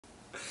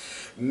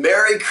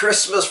Merry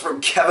Christmas from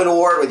Kevin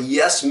Ward with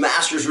Yes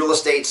Masters Real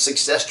Estate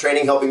Success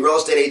Training, helping real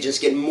estate agents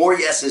get more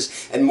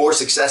yeses and more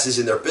successes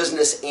in their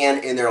business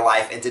and in their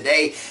life. And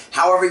today,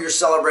 however you're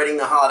celebrating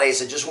the holidays,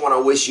 I just want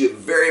to wish you a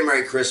very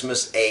Merry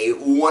Christmas, a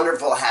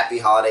wonderful, happy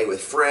holiday with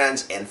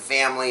friends and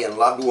family and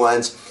loved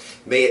ones.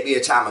 May it be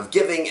a time of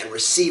giving and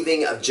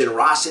receiving, of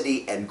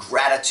generosity and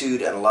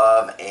gratitude and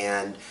love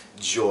and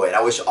joy. And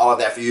I wish all of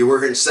that for you. We're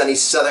here in sunny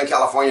Southern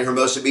California,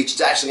 Hermosa Beach.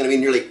 It's actually going to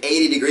be nearly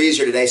 80 degrees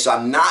here today, so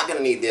I'm not going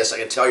to need this. I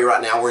can tell you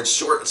right now, I'm wearing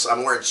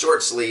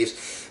short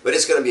sleeves, but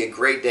it's going to be a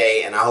great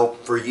day, and I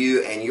hope for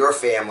you and your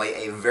family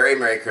a very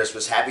Merry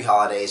Christmas, Happy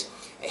Holidays,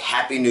 a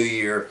Happy New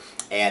Year,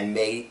 and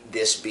may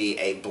this be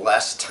a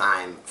blessed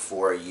time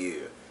for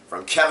you.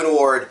 From Kevin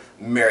Ward,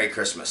 Merry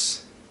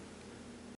Christmas.